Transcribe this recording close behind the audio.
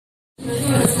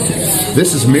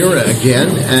This is Mira again,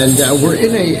 and we're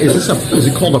in is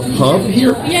it called a pub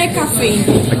here? Yeah, cafe.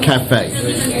 A cafe.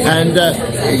 And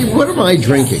what am I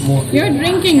drinking? You're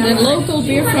drinking the local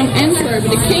beer from Antwerp,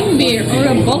 the King beer, or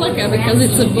a Bolleke, because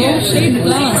it's a bowl-shaped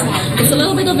glass. It's a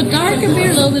little bit of a darker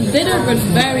beer, a little bit bitter, but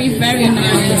very, very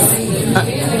nice.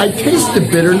 I taste the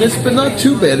bitterness, but not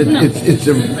too bad. It's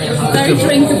a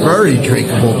very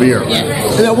drinkable beer.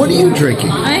 Yeah. Now, what are you drinking?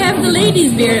 I have the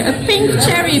ladies' beer, a pink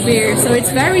cherry beer, so it's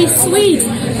very sweet,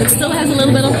 but still has a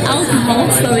little bit of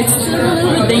alcohol, so it's still a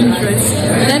little bit dangerous.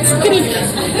 That's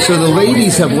Kriek. So the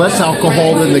ladies have less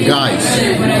alcohol than the guys?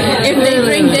 If they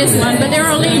drink this one, but there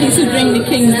are ladies who drink the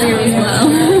King's beer as well.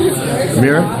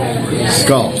 Mira?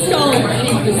 Skull. Skull.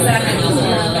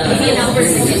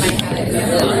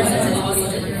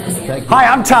 Hi,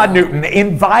 I'm Todd Newton,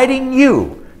 inviting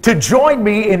you to join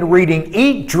me in reading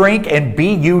Eat, Drink, and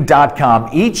BU.com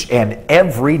each and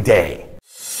every day.